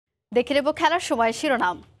দেখে নেব খেলার সময়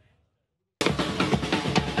শিরোনাম।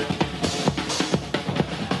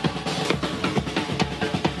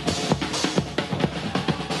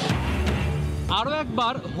 আরো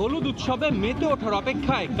একবার হলুদ উৎসবে মেতে ওঠার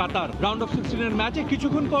অপেক্ষায় কাতার। রাউন্ড অফ 16 ম্যাচে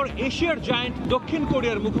কিছুক্ষণ পর এশিয়ার জায়ান্ট দক্ষিণ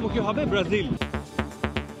কোরিয়ার মুখোমুখি হবে Brazil.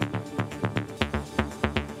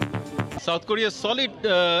 South Korea solid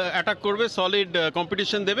attack করবে, solid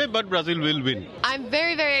competition দেবে, but Brazil will win. I'm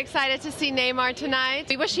very excited to see Neymar tonight.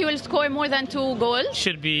 We wish he will score more than 2 goals.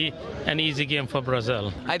 Should be an easy game for Brazil.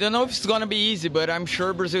 I don't know if it's going to be easy, but I'm sure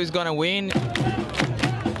Brazil is going to win.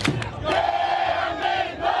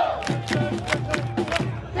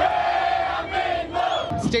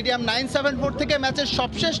 Stadium 974 থেকে ম্যাচের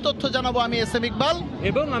সবশেষ তথ্য জানাবো আমি SM Iqbal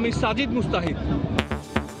এবং আমি Sajid মুস্তাহিদ।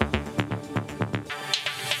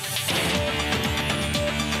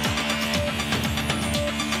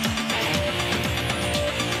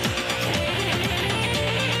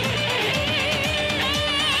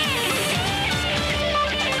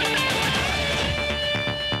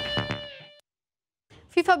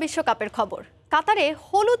 FIFA বিশ্বকাপের খবর। কাতারে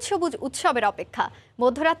হলুদ সবুজ উৎসবের অপেক্ষা।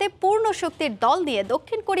 মধ্যরাতে পূর্ণ শক্তির দল নিয়ে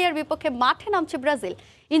দক্ষিণ কোরিয়ার বিপক্ষে মাঠে নামছে ব্রাজিল।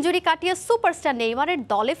 ইনজুরি কাটিয়ে সুপারস্টার নেইমারের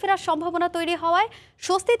দলে ফেরার সম্ভাবনা তৈরি হওয়ায়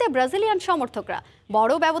স্বস্তিতে ব্রাজিলিয়ান সমর্থকরা।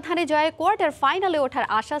 বড় ব্যবধানে জয়ে কোয়ার্টার ফাইনালে ওঠার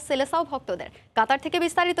আশা সেলেসাও ভক্তদের। কাতার থেকে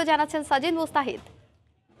বিস্তারিত জানাচ্ছেন সাজিদ মুস্তাহিদ।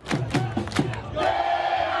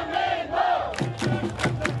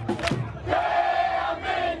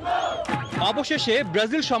 অবশেষে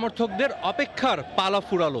ব্রাজিল সমর্থকদের অপেক্ষার পালা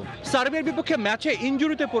ফুরালো। সার্বিয়ার বিপক্ষে ম্যাচে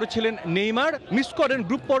ইনজুরিতে পড়েছিলেন নেইমার, মিস করেন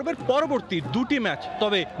গ্রুপ পর্বের পরবর্তী দুটি ম্যাচ।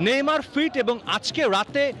 তবে নেইমার ফিট এবং আজকে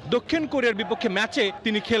রাতে দক্ষিণ কোরিয়ার বিপক্ষে ম্যাচে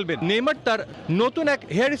তিনি খেলবেন। নেইমার তার নতুন এক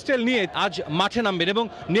হেয়ার স্টাইল নিয়ে আজ মাঠে নামবেন এবং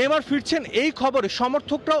নেইমার ফিরছেন এই খবরে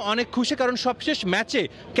সমর্থকরাও অনেক খুশি, কারণ সবশেষ ম্যাচে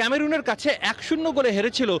ক্যামেরুনের কাছে 1-0 গোলে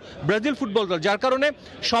হেরেছিল ব্রাজিল ফুটবল দল, যার কারণে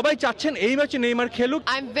সবাই চাচ্ছেন এই ম্যাচে নেইমার খেলুক।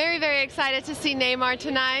 I'm very excited to see Neymar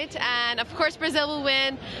tonight, and of course Brazil will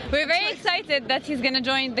win. We're very excited that he's going to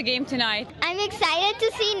join the game tonight. I'm excited to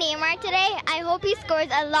see Neymar today. I hope he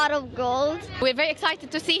scores a lot of goals. We're very excited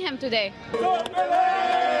to see him today.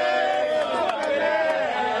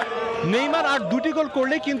 Neymar আর দুটি গোল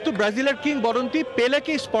করলে কিন্তু ব্রাজিলের কিংবদন্তি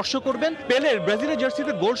পেলেকে স্পর্শ করবেন। পেলের ব্রাজিলের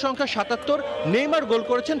জার্সিতে গোল সংখ্যা 77, নেইমার গোল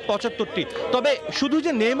করেছেন 75টি। তবে শুধু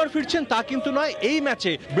যে নেইমার ফিরছেন তা কিন্তু নয়, এই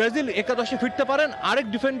ম্যাচে ব্রাজিল একাদশে ফিরতে পারেন আরেক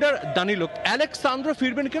ডিফেন্ডার দানিলো। আলেক্সান্দ্রো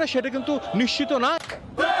ফিরবেন কিনা সেটা কিন্তু নিশ্চিত না।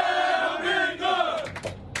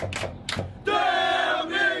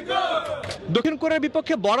 দক্ষিণ কোরিয়ার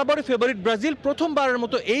বিপক্ষে বরাবরই ফেভারিট ব্রাজিল। প্রথমবারের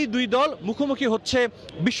মতো এই দুই দল মুখোমুখি হচ্ছে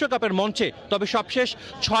বিশ্বকাপের মঞ্চে। তবে সবশেষ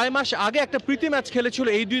 6 মাস আগে একটা প্রীতি ম্যাচ খেলেছিল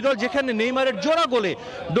এই দুই দল, যেখানে নেইমারের জোড়া গোলে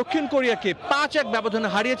দক্ষিণ কোরিয়াকে 5-1 ব্যবধানে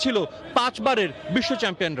হারিয়েছিল 5 বারের বিশ্ব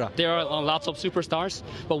চ্যাম্পিয়নরা। There are lots of superstars,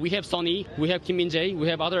 but we have Sonny, we have Kim Min-jae, we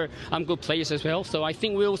have other good players as well. So I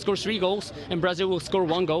think we will score 3 goals and Brazil will score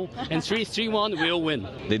 1 goal, and 3-1 we'll win.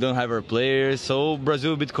 They don't have our players, so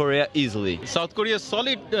Brazil beat Korea easily. South Korea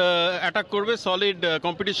solid attack করবে, solid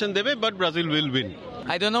competition দেবে, but Brazil will win.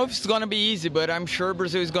 I don't know if it's going to be easy, but I'm sure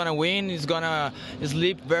Brazil is going to win. He's going to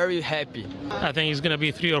sleep very happy. I think it's going to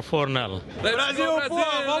be 3 or 4-0. Brasil, pô,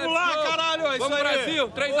 vamos lá, caralho, é isso aí. Brasil,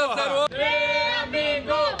 3-0.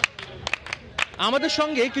 আমাদের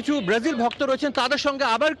সঙ্গে কিছু Brazil ভক্ত রয়েছেন, তাদের সঙ্গে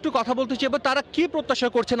আবার একটু কথা বলতে চাইবো। তারা কি প্রত্যাশা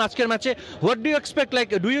করছেন আজকের ম্যাচে? What do you expect?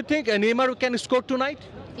 Like, do you think Neymar can score tonight?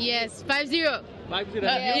 Yes, 5-0. 5-0.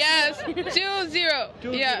 Yes, 2-0.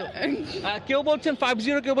 Yeah. কেউ বলছেন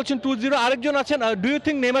 5-0, কেউ বলছেন 2-0, আরেকজন আছেন do you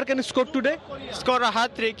think Neymar can score today? Score a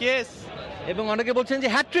hat-trick, yes. এবং অনেকে বলছেন যে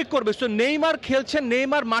হ্যাটট্রিক করবে। সো নেইমার খেলছেন,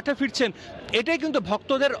 নেইমার মাঠে ফিরছেন, এটাই কিন্তু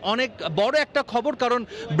ভক্তদের অনেক বড় একটা খবর, কারণ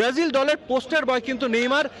ব্রাজিল দলের পোস্টার বয় কিন্তু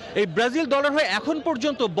নেইমার। এই ব্রাজিল দলের হয়ে এখন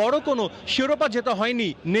পর্যন্ত বড় কোনো শিরোপা জেতা হয়নি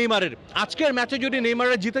নেইমারের। আজকের ম্যাচে যদি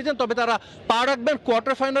নেইমাররা জিতে যান তবে তারা পা রাখবেন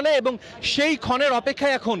কোয়ার্টার ফাইনালে, এবং সেই ক্ষণের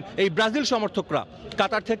অপেক্ষায় এখন এই ব্রাজিল সমর্থকরা।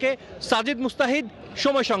 কাতার থেকে সাজিদ মুস্তাহিদ,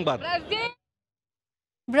 সময় সংবাদ।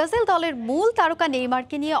 ব্রাজিল দলের মূল তারকা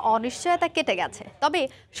নেইমারকে নিয়ে অনিশ্চয়তা কেটে গেছে, তবে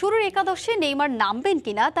শুরুর একাদশে নেইমার নামবেন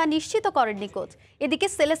কিনা তা নিশ্চিত করেননি কোচ। এদিকে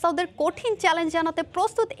সেলেসাওদের কঠিন চ্যালেঞ্জ জানাতে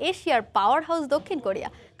প্রস্তুত এশিয়ার পাওয়ার হাউস দক্ষিণ কোরিয়া।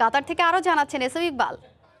 কাতার থেকে আরও জানাচ্ছেন এসএম ইকবাল।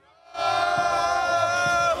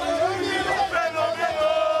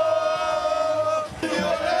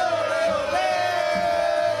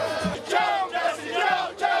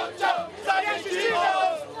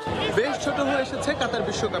 বেশ ছোট হয়ে এসেছে কাতার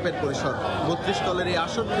বিশ্বকাপের পরিসর। 32 দলের এই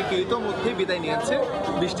আসর থেকে ইতোমধ্যেই বিদায় নিয়েছে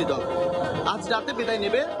 20টি দল। আজ রাতে বিদায়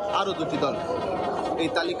নেবে আরও 2টি দল। এই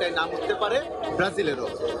তালিকায় নাম উঠতে পারে ব্রাজিলেরও।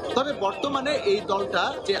 তবে বর্তমানে এই দলটা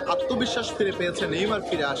যে আত্মবিশ্বাস ফিরে পেয়েছে নেইমার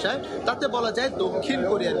ফিরে আসায়, তাতে বলা যায় দক্ষিণ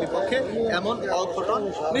কোরিয়ার বিপক্ষে এমন অঘটন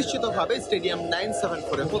নিশ্চিতভাবে স্টেডিয়াম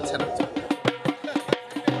 974 হচ্ছে না।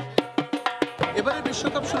 এবারে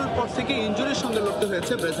বিশ্বকাপ শুরুর পর থেকে ইনজুরির সঙ্গে লড়তে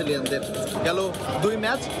হয়েছে ব্রাজিলিয়ানদের। গেল 2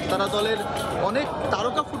 ম্যাচ তারা দলের অনেক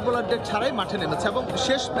তারকা ফুটবলারদের ছাড়াই মাঠে নেমেছে এবং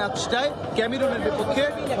শেষ ম্যাচটায় ক্যামেরুনের বিপক্ষে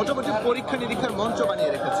মোটামুটি পরীক্ষা নিরীক্ষার মঞ্চ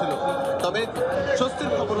বানিয়ে রেখেছিল। তবে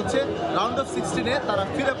স্বস্তির খবর হচ্ছে রাউন্ড অফ 16-এ তারা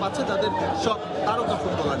ফিরে পাচ্ছে তাদের সব তারকা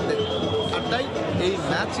ফুটবলারদের। আর তাই এই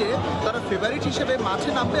ম্যাচে তারা ফেভারিট হিসেবে মাঠে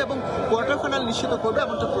নামবে এবং কোয়ার্টার ফাইনাল নিশ্চিত করবে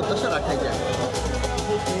এমনটা প্রত্যাশা রাখাই যায়।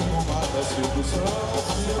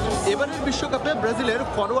 এবারের বিশ্বকাপে ব্রাজিলের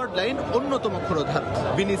ফরওয়ার্ড লাইন অন্যতম ক্ষুরধার।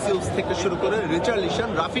 ভিনিসিয়াস থেকে শুরু করে রিচার্লিসন,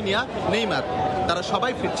 রাফিনিয়া, নেইমার তারা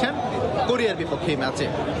সবাই ফিরছেন কোরিয়ার বিপক্ষে এই ম্যাচে।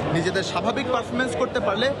 নিজেদের স্বাভাবিক পারফরমেন্স করতে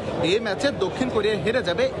পারলে এই ম্যাচে দক্ষিণ কোরিয়া হেরে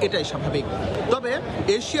যাবে, এটাই স্বাভাবিক। তবে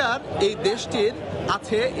এশিয়ার এই দেশটির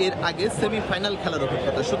আছে এর আগে সেমিফাইনাল খেলার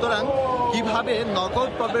অভিজ্ঞতা, সুতরাং কিভাবে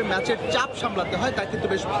নকআউট পর্বের ম্যাচের চাপ সামলাতে হয় তা কিন্তু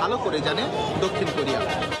বেশ ভালো করে জানে দক্ষিণ কোরিয়া।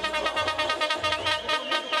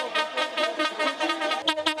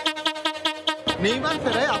 নেইমার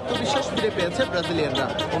ফেরায় আত্মবিশ্বাস ফিরে পেয়েছে ব্রাজিলিয়ানরা।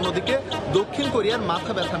 অন্যদিকে দক্ষিণ কোরিয়ার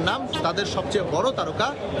মাথা ব্যথার নাম তাদের সবচেয়ে বড় তারকা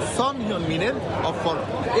সন হিয়ন মিনের অফর।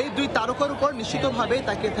 এই 2 তারকার উপর নিশ্চিতভাবেই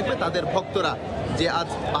তাকিয়ে থাকবে তাদের ভক্তরা, যে আজ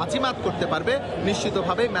বাজিমাত করতে পারবে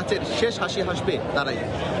নিশ্চিতভাবে ম্যাচের শেষ হাসি হাসবে তারাই।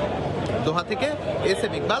 দোহা থেকে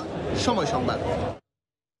SM ইকবাল, সময় সংবাদ।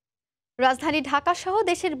 রাজধানী ঢাকা সহ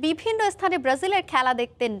দেশের বিভিন্ন স্থানে ব্রাজিলের খেলা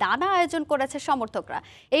দেখতে নানা আয়োজন করেছে সমর্থকরা।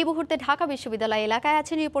 এই মুহূর্তে ঢাকা বিশ্ববিদ্যালয় এলাকায়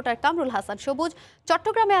আছেন রিপোর্টার কামরুল হাসান সবুজ,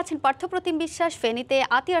 চট্টগ্রামে আছেন পার্থপ্রতিম বিশ্বাস, ফেনীতে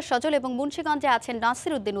আতিয়ার সজল এবং মুন্সিগঞ্জে আছেন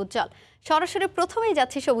নাসির উদ্দিন উজ্জ্বল। সরাসরি প্রথমেই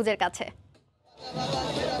যাচ্ছি সবুজের কাছে।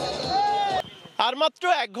 আর মাত্র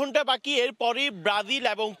 1 ঘন্টা বাকি, এরপরই ব্রাজিল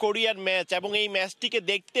এবং কোরিয়ার ম্যাচ, এবং এই ম্যাচটিকে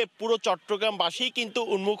দেখতে পুরো চট্টগ্রামবাসী কিন্তু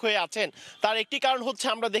উন্মুখ হয়ে আছেন। তার একটি কারণ হচ্ছে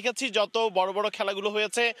আমরা দেখেছি যত বড় বড় খেলাগুলো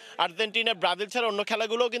হয়েছে আর্জেন্টিনা, ব্রাজিল ছাড়া অন্য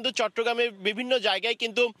খেলাগুলো কিন্তু চট্টগ্রামের বিভিন্ন জায়গায়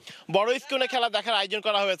কিন্তু বড় স্ক্রিনে খেলা দেখার আয়োজন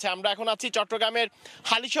করা হয়েছে। আমরা এখন আছি চট্টগ্রামের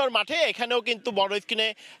হালিশহর মাঠে, এখানেও কিন্তু বড় স্ক্রিনে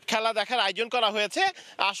খেলা দেখার আয়োজন করা হয়েছে।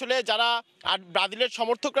 আসলে যারা ব্রাজিলের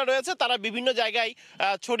সমর্থকরা রয়েছে তারা বিভিন্ন জায়গায়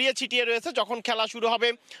ছড়িয়ে ছিটিয়ে রয়েছে। যখন খেলা শুরু হবে,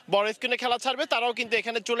 বড় স্ক্রিনে খেলা ছাড়বে, তারাও কিন্তু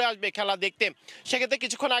এখানে চলে আসবে খেলা দেখতে। সেক্ষেত্রে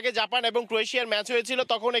কিছুক্ষণ আগে জাপান এবং ক্রোয়েশিয়ার ম্যাচ হয়েছিল,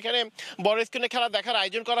 তখন এখানে বড় স্ক্রিনে খেলা দেখার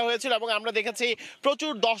আয়োজন করা হয়েছিল এবং আমরা দেখেছি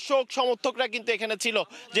প্রচুর দর্শক সমর্থকরা কিন্তু এখানে ছিল।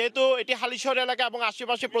 যেহেতু এটি হালিশহর এলাকা এবং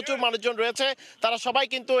আশেপাশে প্রচুর মানুষজন রয়েছে, তারা সবাই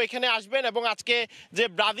কিন্তু এখানে আসবেন এবং আজকে যে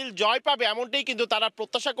ব্রাজিল জয় পাবে এমনটাই কিন্তু তারা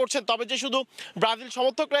প্রত্যাশা করছেন। তবে যে শুধু ব্রাজিল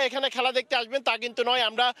সমর্থকরা এখানে খেলা দেখতে আসবেন তা কিন্তু নয়।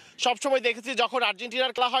 আমরা সবসময় দেখেছি যখন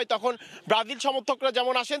আর্জেন্টিনার খেলা হয় তখন ব্রাজিল সমর্থকরা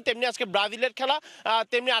যেমন আসেন, তেমনি আজকে ব্রাজিলের খেলা,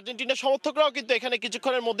 তেমনি আর্জেন্টিনার সমর্থকরাও কিন্তু এখানে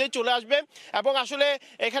কিছুক্ষণের মধ্যেই চলে আসবে। এবং আসলে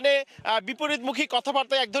এখানে বিপরীতমুখী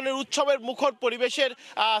কথাবার্তায় এক ধরনের উৎসবের মুখর পরিবেশের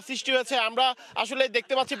সৃষ্টি হয়েছে। আমরা আসলে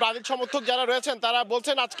দেখতে পাচ্ছি ব্রাজিল সমর্থক যারা রয়েছেন তারা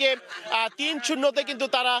বলছেন আজকে 3-0-তে কিন্তু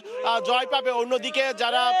তারা জয় পাবে। অন্যদিকে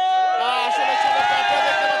যারা আসলে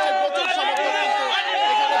দেখতে পাচ্ছেন প্রচুর সমর্থক কিন্তু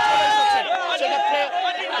এখানে চলে এসেছেন।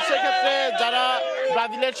 সেক্ষেত্রে যারা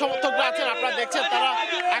ব্রাজিলের সমর্থকরা আছেন আপনারা দেখছেন তারা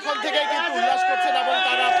এখন থেকেই কিন্তু উল্লাস করছেন এবং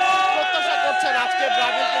তারা প্রত্যাশা করছেন আজকে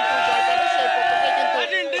ব্রাজিল কিন্তু জয় পাবে, সেই প্রত্যাশাই কিন্তু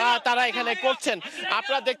তারা এখানে করছেন।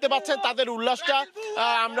 আপনারা দেখতে পাচ্ছেন তাদের উল্লাসটা।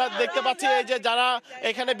 আমরা দেখতে পাচ্ছি এই যে যারা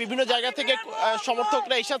এখানে বিভিন্ন জায়গা থেকে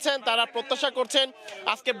সমর্থকরা এসেছেন তারা প্রত্যাশা করছেন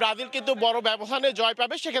আজকে ব্রাজিল কিন্তু বড় ব্যবধানে জয়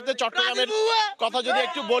পাবে। সেক্ষেত্রে চট্টগ্রামের কথা যদি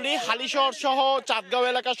একটু বলি, হালিশহর সহ চাঁদগাঁও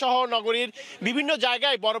এলাকা সহ নগরীর বিভিন্ন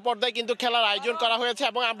জায়গায় বড় পর্দায় কিন্তু খেলার আয়োজন করা হয়েছে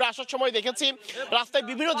এবং আমরা আসার সময় দেখেছি রাস্তায়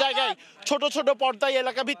বিভিন্ন জায়গায় ছোট ছোট পর্দায়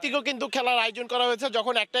এলাকা ভিত্তিকও কিন্তু খেলার আয়োজন করা হয়েছে।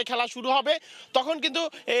 যখন একটাই খেলা শুরু হবে তখন কিন্তু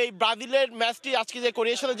এই ব্রাজিলের ম্যাচটি, আজকে যে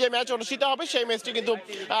কোরিয়ার সাথে যে ম্যাচ অনুষ্ঠিত হবে সেই ম্যাচটি কিন্তু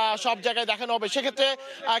সব জায়গায় দেখানো হবে। সেক্ষেত্রে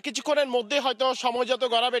কিছুক্ষণের মধ্যে হয়তো সময় যত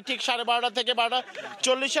গড়াবে ঠিক 12:30 থেকে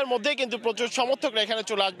 12:40-এর মধ্যেই কিন্তু প্রচুর সমর্থকরা এখানে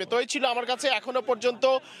চলে আসবে। তো এই ছিল আমার কাছে এখনো পর্যন্ত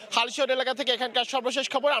হালিশহর এলাকা থেকে এখানকার সর্বশেষ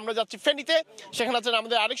খবর। আমরা যাচ্ছি ফেনীতে, সেখানে আছেন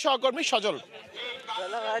আমাদের আরেক সহকর্মী সজল।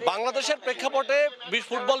 বাংলাদেশের প্রেক্ষাপটে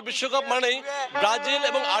ফুটবল বিশ্বকাপ মানেই ব্রাজিল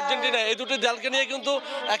এবং আর্জেন্টিনা, এই দুটি দলকে নিয়ে কিন্তু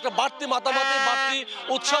একটা বাড়তি মাতামাতি, বাড়তি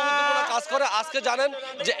উৎসাহ উদ্দীপনা কাজ করে। আজকে জানেন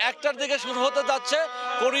যে 1টার দিকে শুরু হতে যাচ্ছে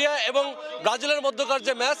কোরিয়া এবং ব্রাজিলের মধ্যকার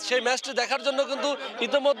যে ম্যাচ, সেই ম্যাচটি দেখার জন্য কিন্তু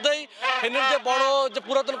ইতিমধ্যেই ফেনীর যে বড় যে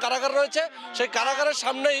পুরাতন কারাগার রয়েছে সেই কারাগারের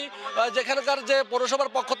সামনেই যেখানকার যে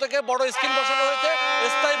পৌরসভার পক্ষ থেকে বড় স্ক্রিন বসানো হয়েছে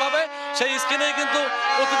স্থায়ীভাবে, সেই স্ক্রিনেই কিন্তু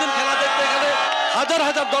প্রতিদিন খেলা দেখতে এখানে হাজার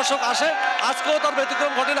হাজার দর্শক আসে। আজকেও তার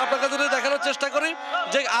ব্যতিক্রম ঘটেন। আপনাকে যদি দেখানোর চেষ্টা করি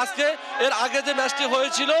যে আজকে এর আগে যে ম্যাচটি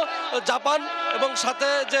হয়েছিল জাপান এবং সাথে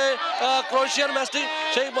যে ক্রোয়েশিয়ার ম্যাচটি,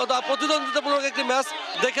 সেই প্রতিদ্বন্দ্বিতামূলক একটি ম্যাচ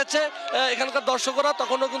দেখেছে এখানকার দর্শকরা,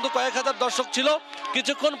 তখনও কিন্তু কয়েক হাজার দর্শক ছিল।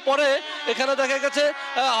 কিছুক্ষণ পরে এখানে দেখা গেছে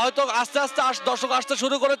হয়তো আস্তে আস্তে দর্শক আসতে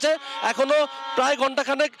শুরু করেছে। এখনো প্রায়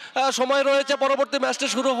ঘন্টাখানেক সময় রয়েছে পরবর্তী ম্যাচটি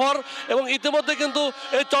শুরু হওয়ার, এবং ইতিমধ্যে কিন্তু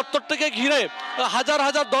এই চত্বরটিকে ঘিরে হাজার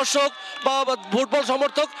হাজার দর্শক বা ফুটবল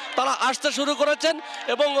সমর্থক তারা আসতে শুরু করেছেন।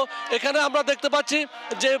 এবং এখানে আমরা দেখতে পাচ্ছি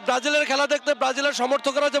যে ব্রাজিলের খেলা দেখতে ব্রাজিলের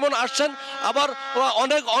সমর্থকরা যেমন আসছেন, আবার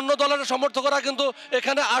অনেক অন্য দলের সমর্থকরা কিন্তু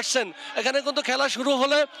এখানে আসছেন। এখানে কিন্তু খেলা শুরু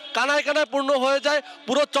হলে কানায় কানায় পূর্ণ হয়ে যায়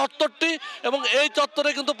পুরো চত্বরটি, এবং এই চত্বরে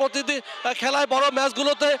কিন্তু প্রতিদিন খেলায় বড়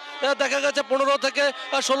ম্যাচগুলোতে দেখা গেছে 15 থেকে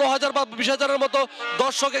 16,000 বা 20,000-এর মতো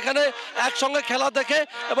দর্শক এখানে একসঙ্গে খেলা দেখে,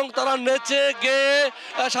 এবং তারা নেচে গেয়ে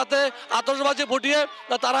সাথে আতশবাজি ফুটিয়ে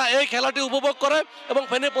তারা এই খেলাটি উপভোগ করে। এবং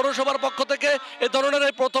ফেনী পৌরসভার পক্ষ থেকে এ ধরনের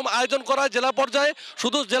এই প্রথম আয়োজন করা জেলা পর্যায়ে,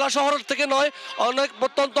 শুধু জেলা শহর থেকে নয়, অনেক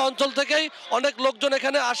প্রত্যন্ত অঞ্চল থেকেই অনেক লোকজন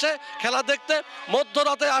এখানে আসে খেলা দেখতে।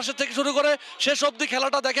 মধ্যরাতে আসে থেকে শুরু করে শেষ অবধি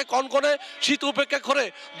খেলাটা দেখে কনকনে শীত উপেক্ষা করে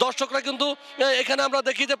দর্শকরা কিন্তু এখানে আমরা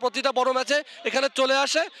দেখি যে প্রতিটা বড় ম্যাচে এখানে চলে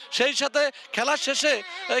আসে। সেই সাথে খেলার শেষে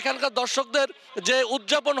এখানকার দর্শকদের যে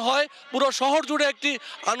উদযাপন হয়, পুরো শহর জুড়ে একটি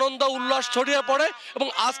আনন্দ উল্লাস ছড়িয়ে পড়ে। এবং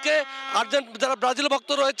আজকে যারা ব্রাজিল ভক্ত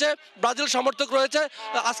রয়েছে, ব্রাজিল সমর্থক রয়েছে,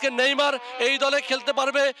 আজকে নেইমার এই দলে খেলতে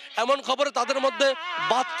পারবে এমন খবরে তাদের মধ্যে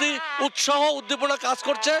বাড়তি উৎসাহ উদ্দীপনা কাজ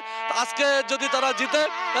করছে। আজকে যদি তারা জিতে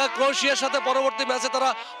ক্রোয়েশিয়ার সাথে পরবর্তী ম্যাচে তারা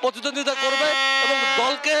প্রতিদ্বন্দ্বিতা করবে, এবং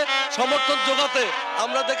দলকে সমর্থন যোগাতে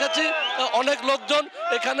আমরা দেখেছি অনেক লোকজন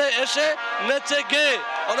এখানে এসে নেচে গেয়ে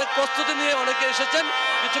অনেক প্রস্তুতি নিয়ে অনেকে এসেছেন।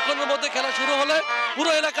 কিছুক্ষণের মধ্যে খেলা শুরু হলে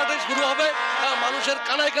পুরো এলাকাটাই শুরু হবে, মানুষের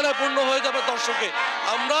কানায় কানায় পূর্ণ হয়ে যাবে দর্শকে।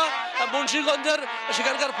 আমরা মুন্সিগঞ্জের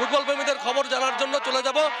সেখানকার ফুটবল প্রেমীদের খবর জানার জন্য চলে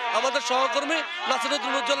যাব আমাদের সহকর্মী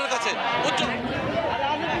নাসিরুদ্দিন উজ্জ্বলের কাছে।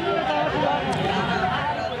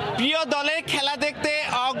 প্রিয় দলের খেলা দেখতে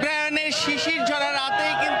অগ্রহায়ণের শিশির ঝরা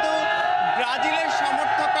রাতেই কিন্তু ব্রাজিলের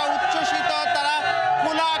সমর্থকরা উচ্ছ্বসিত। তারা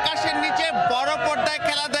খোলা আকাশের নিচে বড় পর্দায়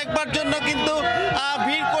খেলা দেখবার জন্য কিন্তু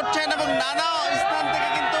ভিড় করছেন, এবং নানা স্থান থেকে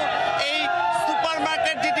কিন্তু এই সুপার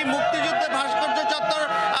মার্কেট, যেটি মুক্তিযুদ্ধের ভাস্কর্য চত্বর,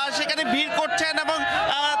 সেখানে ভিড় করছেন, এবং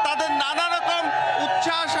তাদের নানা রকম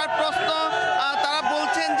উচ্ছ্বাস আর প্রশ্ন। তারা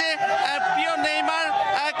বলছেন যে প্রিয় নেইমার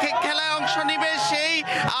খেলায় অংশ নিবে, সেই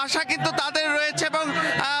আশা কিন্তু তাদের রয়েছে। এবং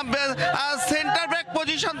সেন্টার ব্যাক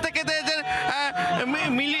পজিশন থেকে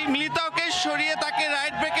মিলিতাওকে সরিয়ে তাকে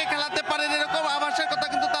রাইট ব্যাকে খেলাতে পারেন, এরকম আভাসের কথা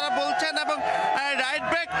কিন্তু তারা বলছেন। এবং রাইট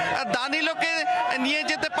ব্যাক দানিলোকে নিয়ে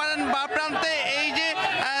যেতে পারেন বা প্রান্তে, এই যে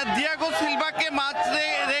দিয়াগো সিলভাকে মাঝ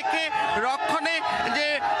রেখে রক্ষণে যে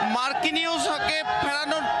মার্কিনিউসকে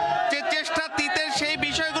ফেরানোর যে চেষ্টা তিতের, সেই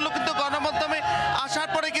বিষয়গুলো কিন্তু গণমাধ্যমে আসার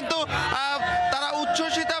পরে কিন্তু তারা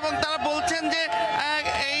উচ্ছ্বসিত। এবং তারা বলছেন যে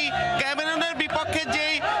এই ক্যামেরুনের বিপক্ষে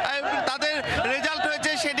যেই তাদের রেজাল্ট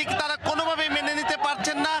হয়েছে সেটি তারা কোনোভাবেই মেনে নিতে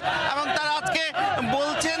পারছেন না। এবং তারা আজকে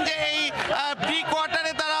বলছেন যে এই প্রি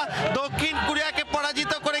কোয়ার্টারে তারা দক্ষিণ কোরিয়াকে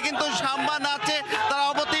পরাজিত করে কিন্তু সাম্বা নাচে তারা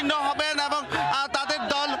অবতীর্ণ হবেন, এবং তাদের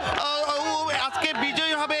দল আজকে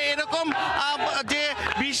বিজয়ী হবে, এরকম যে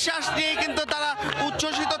বিশ্বাস নিয়ে কিন্তু তারা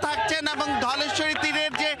উচ্ছ্বসিত থাকছেন। এবং ধলেশ্বরী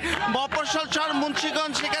তীরের যে মফস্বল শহর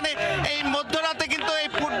মুন্সিগঞ্জ, সেখানে এই মধ্যরাতে কিন্তু এই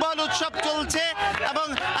ফুটবল উৎসব চলছে, এবং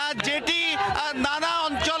যেটি নানা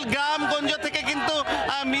অঞ্চল গ্রামগঞ্জ থেকে কিন্তু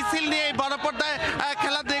মিছিল নিয়ে এই বড় পর্দায়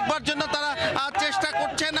খেলা দেখবার জন্য তারা চেষ্টা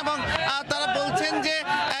করছেন। এবং তারা বলছেন যে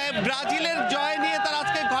ব্রাজিলের জয় নিয়ে তারা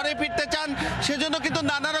আজকে ঘরে ফিরতে চান, সেজন্য কিন্তু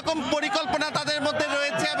নানা রকম পরিকল্পনা তাদের মধ্যে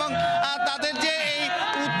রয়েছে। এবং তাদের যে এই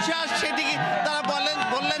উচ্ছ্বাস, সেটি তারা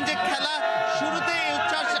বললেন যে খেলা শুরুতে এই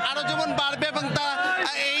উচ্ছ্বাস আরো যেমন বাড়বে, এবং তারা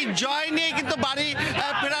এই জয় নিয়ে কিন্তু বাড়ি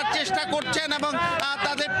ফেরার চেষ্টা করছেন। এবং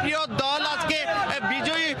তাদের প্রিয় দল আজকে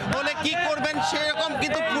বিজয়ী হলে কি করবেন, সেরকম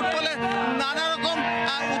কিন্তু ফুটবলের নানা রকম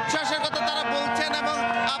উচ্ছ্বাসের কথা তারা বলছেন। এবং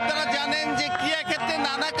আপনারা জানেন যে ক্রীড়া ক্ষেত্রে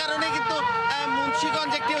নানা কারণে কিন্তু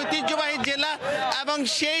মুন্সিগঞ্জ একটি ঐতিহ্যবাহী জেলা, এবং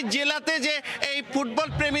সেই জেলাতে যে এই ফুটবল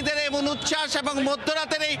প্রেমীদের এমন উচ্ছ্বাস এবং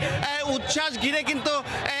মধ্যরাতের এই উচ্ছ্বাস ঘিরে কিন্তু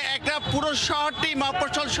একটা পুরো শহরটি,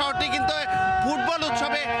 মফস্বল শহরটি কিন্তু ফুটবল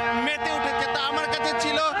উৎসবে মেতে উঠেছে। তা আমার কাছে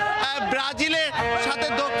ছিল ব্রাজিলের সাথে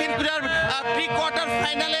দক্ষিণ কোরিয়ার প্রি কোয়ার্টার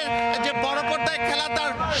ফাইনালের যে বড় পর্দায় খেলা,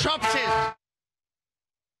 তার সব শেষ।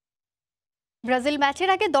 ব্রাজিল ম্যাচের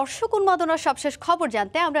আগে দর্শক উন্মাদনার সবশেষ খবর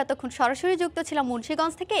জানতে আমরা এতক্ষণ সরাসরি যুক্ত ছিলাম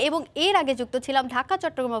মুন্সিগঞ্জ থেকে, এবং এর আগে যুক্ত ছিলাম ঢাকা,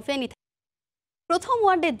 চট্টগ্রাম ও ফেনী থেকে। প্রথম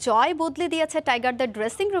ওয়ানডে জয় বদলে দিয়েছে টাইগারদের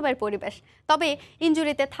ড্রেসিং রুমের পরিবেশ। তবে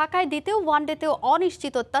ইনজুরিতে থাকায় দ্বিতীয় ওয়ানডেতেও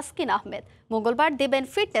অনিশ্চিত তাসকিন আহমেদ। মঙ্গলবার দেবেন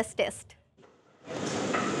ফিটনেস টেস্ট।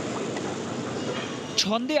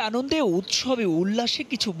 ছন্দে আনন্দে উৎসবে উল্লাসে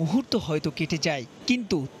কিছু মুহূর্ত হয়তো কেটে যায়,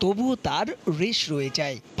 কিন্তু তবুও তার রেশ রয়ে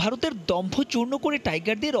যায়। ভারতের দম্ভ চূর্ণ করে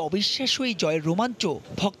টাইগারদের অবিশ্বাস্য এই জয়ের রোমাঞ্চ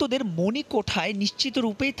ভক্তদের মনি কোঠায় নিশ্চিত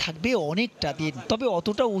রূপেই থাকবে অনেকটা দিন। তবে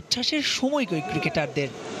অতটা উচ্ছ্বাসের সময় কই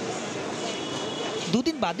ক্রিকেটারদের।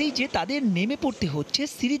 দুদিন বাদেই যে তাদের নেমে পড়তে হচ্ছে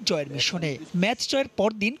সিরিজ জয়ের মিশনে। ম্যাচ জয়ের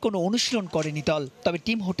পরদিন কোনো অনুশীলন করেনি দল, তবে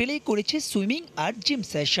টিম হোটেলেই করেছে সুইমিং আর জিম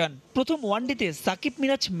সেশন। প্রথম ওয়ানডেতে সাকিব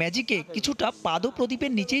মিরাজ ম্যাজিকে কিছুটা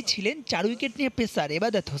পাদপ্রদীপের নিচেই ছিলেন 4 উইকেট নিয়ে পেসার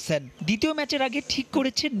এবাদত হোসেন। দ্বিতীয় ম্যাচের আগে ঠিক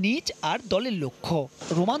করেছে নিজ আর দলের লক্ষ্য।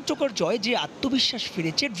 রোমাঞ্চকর জয় যে আত্মবিশ্বাস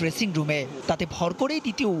ফিরেছে ড্রেসিং রুমে, তাতে ভর করেই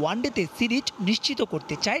দ্বিতীয় ওয়ানডেতে সিরিজ নিশ্চিত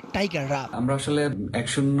করতে চায় টাইগাররা। আমরা আসলে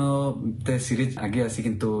 1-0 সিরিজ আগে আছি,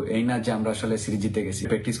 কিন্তু এই না যে আমরা আসলে সিরিজ জিতে গেছি।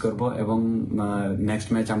 প্র্যাকটিস করব এবং নেক্সট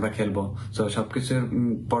ম্যাচ আমরা খেলবো। তো সবকিছুর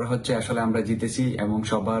পরে হচ্ছে আসলে আমরা জিতেছি এবং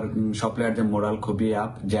সব প্লেয়ারদের মোরাল খুবই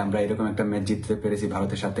আপ যে আমরা এরকম একটা ম্যাচ জিততে পেরেছি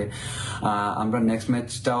ভারতের সাথে। আমরা নেক্সট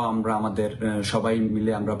ম্যাচটাও আমরা আমাদের সবাই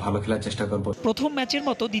মিলে আমরা ভালো খেলার চেষ্টা করব। প্রথম ম্যাচের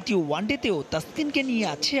মতো দ্বিতীয় ওয়ানডেতেও তাসকিনকে নিয়ে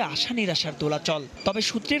আছে আশা নিরাশার দোলাচল। তবে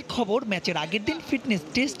সূত্রের খবর ম্যাচের আগের দিন ফিটনেস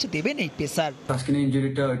টেস্ট দেবেন এই পেসার। তাসকিনের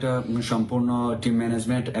ইনজুরিটা ওইটা সম্পূর্ণ টিম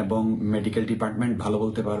ম্যানেজমেন্ট এবং মেডিকেল ডিপার্টমেন্ট ভালো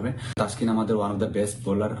বলতে পারবে। তাসকিন আমাদের one of the best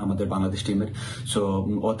bowler আমাদের বাংলাদেশ টিমের। সো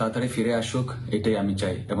ও তাড়াতাড়ি ফিরে আসুক, এটাই আমি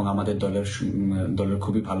চাই এবং আমাদের দলের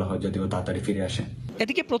খুবই ভালো হয় যদি ও তাড়াতাড়ি ফিরে আসে।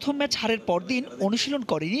 এদিকে প্রথম ম্যাচ হারের পরদিন অনুশীলন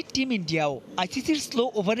করেনি টিম ইন্ডিয়াও। আইসিসির স্লো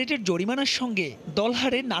ওভাররেটের জরিমানার সঙ্গে দল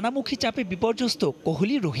হারে নানামুখী চাপে বিপর্যস্ত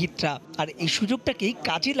কোহলি রোহিতরা, আর এই সুযোগটাকেই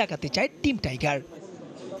কাজে লাগাতে চায় টিম টাইগার।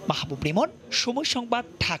 মাহবুব রিমন, সময় সংবাদ,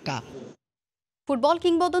 ঢাকা। ফুটবল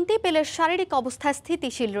কিংবদন্তি পেলের শারীরিক অবস্থা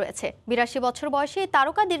স্থিতিশীল রয়েছে। 82 বছর বয়সে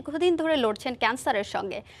তারকা দীর্ঘদিন ধরে লড়ছেন ক্যান্সারের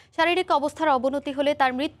সঙ্গে। শারীরিক অবস্থার অবনতি হলে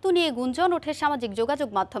তার মৃত্যু নিয়ে গুঞ্জন ওঠে সামাজিক যোগাযোগ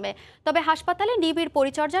মাধ্যমে। তবে হাসপাতালে নিবিড়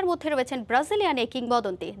পরিচর্যার মধ্যে রয়েছেন ব্রাজিলিয়ান এই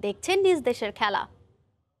কিংবদন্তি। দেখছেন নিজ দেশের খেলা।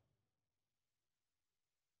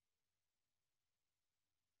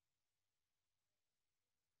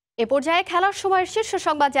 এ পর্যায়ে খেলার সময়ের শীর্ষ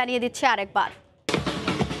সংবাদ জানিয়ে দিচ্ছে আরেকবার।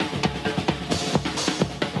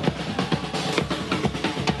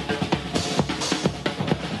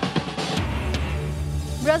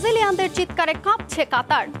 ব্রাজিলিয়ানদের চিৎকারে কাঁপছে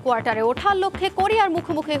কাতার। কোয়ার্টারে ওঠার লক্ষ্যে কোরিয়ার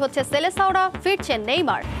মুখোমুখি হচ্ছে সেলেসাওরা, ফিরছেন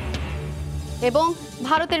নেইমার। এবং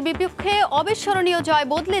ভারতের বিপক্ষে অবিস্মরণীয় জয়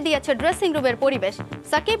বদলে দিয়েছে ড্রেসিং রুমের পরিবেশ।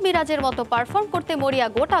 সাকিব মিরাজের মতো পারফর্ম করতে মরিয়া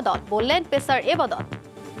গোটা দল, বললেন পেসার এবাদত।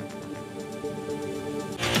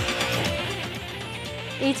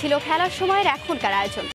 এই ছিল খেলার সময়ের এখনকার আয়োজন।